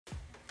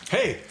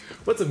Hey,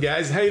 what's up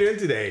guys? How you doing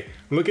today?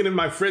 I'm looking in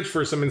my fridge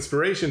for some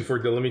inspiration for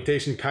the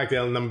limitation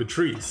cocktail number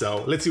 3.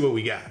 So let's see what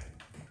we got.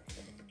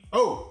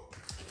 Oh,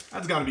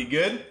 that's gonna be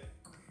good.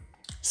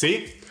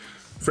 See?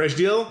 Fresh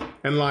dill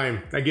and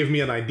lime. That gave me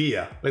an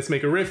idea. Let's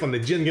make a riff on the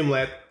Gin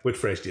Gimlet with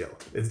fresh dill.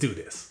 Let's do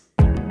this.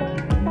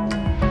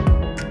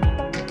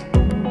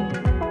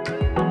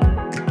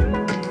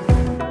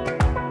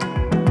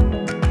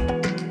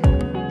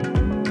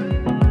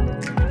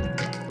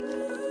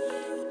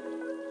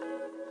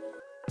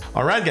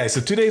 Alright guys,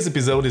 so today's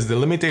episode is the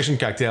limitation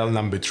cocktail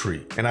number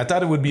 3, and I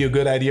thought it would be a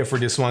good idea for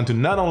this one to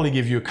not only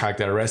give you a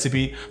cocktail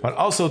recipe, but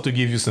also to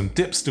give you some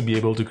tips to be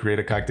able to create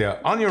a cocktail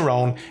on your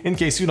own in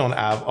case you don't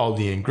have all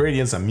the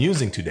ingredients I'm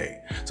using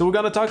today. So we're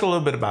gonna talk a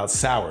little bit about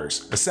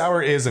sours. A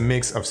sour is a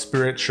mix of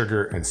spirit,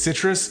 sugar, and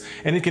citrus,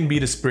 and it can be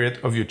the spirit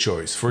of your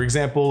choice. For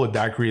example, a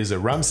daiquiri is a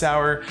rum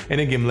sour,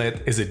 and a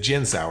gimlet is a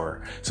gin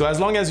sour. So as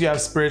long as you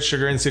have spirit,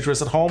 sugar, and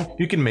citrus at home,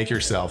 you can make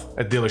yourself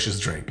a delicious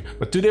drink.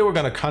 But today we're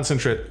gonna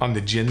concentrate on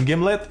the Gin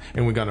Gimlet,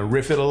 and we're gonna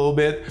riff it a little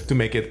bit to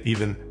make it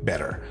even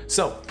better.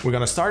 So we're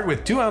gonna start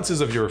with 2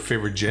 ounces of your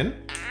favorite gin.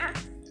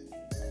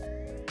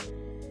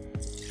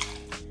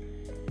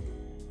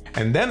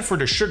 And then for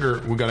the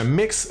sugar, we're gonna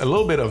mix a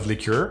little bit of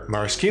liqueur,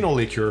 maraschino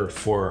liqueur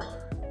for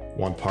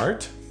 1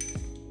 part.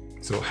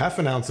 So half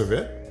an ounce of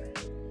it.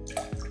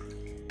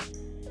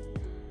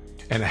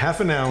 And half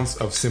an ounce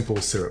of simple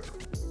syrup.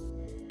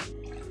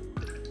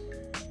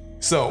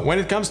 So when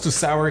it comes to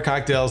sour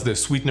cocktails, the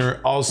sweetener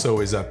also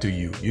is up to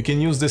you. You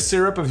can use the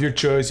syrup of your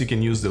choice, you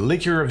can use the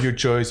liqueur of your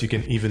choice, you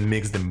can even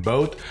mix them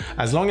both,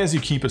 as long as you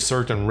keep a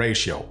certain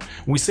ratio.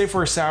 We say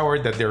for a sour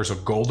that there's a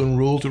golden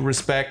rule to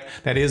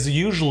respect, that is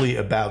usually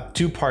about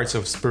 2 parts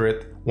of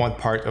spirit, 1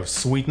 part of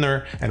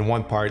sweetener, and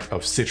 1 part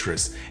of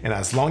citrus. And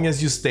as long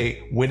as you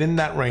stay within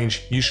that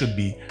range, you should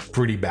be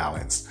pretty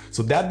balanced.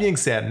 So that being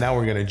said, now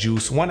we're gonna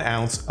juice 1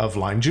 ounce of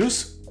lime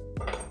juice.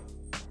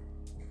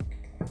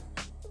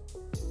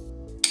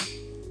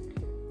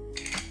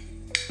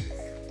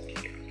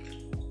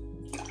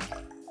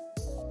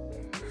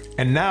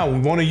 And now we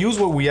want to use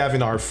what we have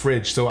in our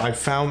fridge. So I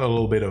found a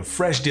little bit of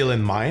fresh dill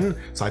in mine.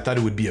 So I thought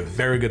it would be a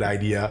very good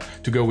idea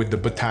to go with the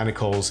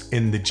botanicals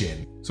in the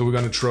gin. So we're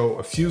going to throw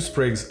a few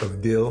sprigs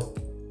of dill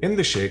in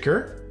the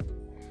shaker,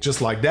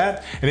 just like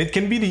that. And it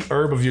can be the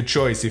herb of your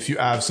choice. If you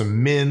have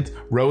some mint,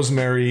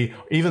 rosemary,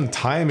 even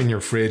thyme in your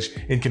fridge,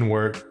 it can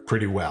work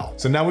pretty well.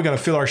 So now we're going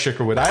to fill our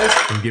shaker with ice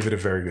and give it a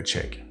very good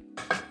shake.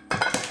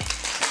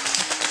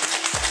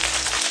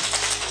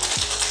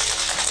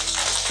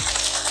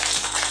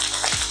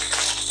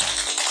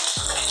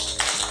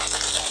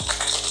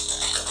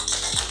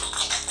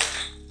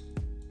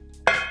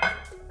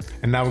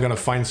 And now we're gonna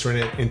fine strain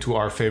it into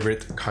our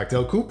favorite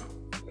cocktail coupe.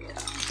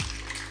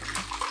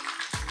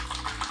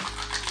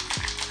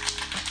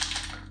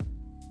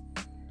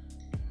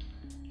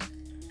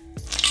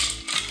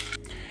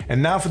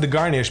 And now for the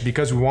garnish,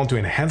 because we want to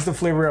enhance the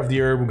flavor of the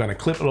herb, we're gonna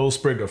clip a little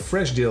sprig of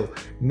fresh dill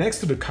next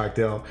to the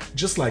cocktail,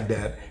 just like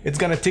that. It's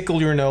gonna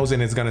tickle your nose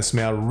and it's gonna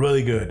smell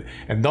really good.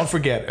 And don't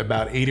forget,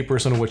 about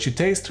 80% of what you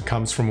taste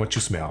comes from what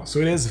you smell. So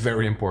it is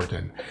very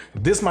important.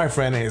 This, my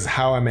friend, is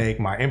how I make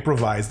my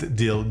improvised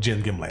dill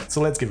gin gimlet. So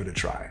let's give it a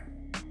try.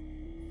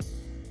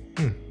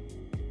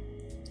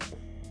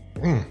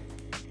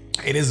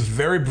 It is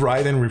very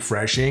bright and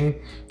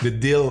refreshing. The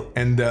dill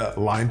and the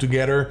lime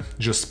together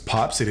just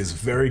pops. It is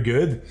very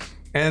good.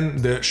 And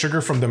the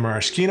sugar from the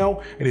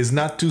maraschino, it is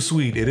not too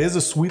sweet. It is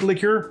a sweet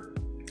liqueur,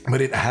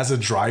 but it has a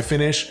dry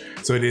finish,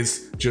 so it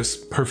is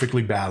just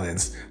perfectly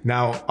balanced.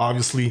 Now,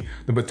 obviously,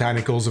 the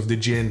botanicals of the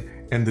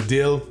gin and the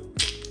dill,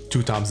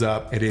 2 thumbs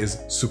up. It is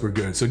super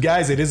good. So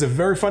guys, it is a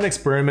very fun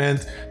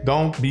experiment.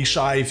 Don't be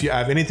shy. If you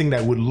have anything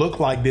that would look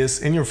like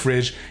this in your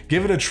fridge,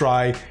 give it a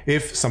try.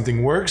 If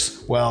something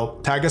works, well,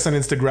 tag us on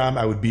Instagram.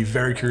 I would be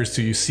very curious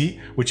to see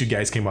what you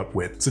guys came up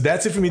with. So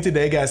that's it for me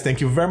today, guys.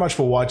 Thank you very much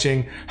for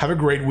watching. Have a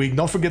great week.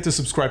 Don't forget to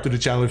subscribe to the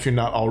channel if you're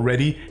not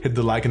already. Hit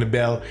the like and the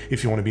bell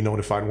if you want to be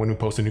notified when we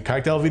post a new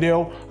cocktail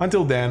video.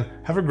 Until then,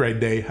 have a great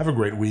day. Have a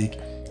great week.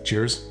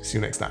 Cheers. See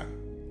you next time.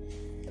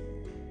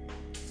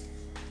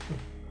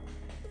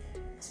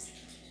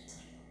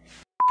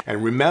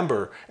 And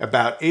remember,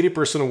 about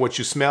 80% of what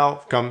you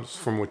smell comes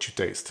from what you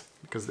taste,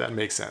 because that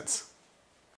makes sense.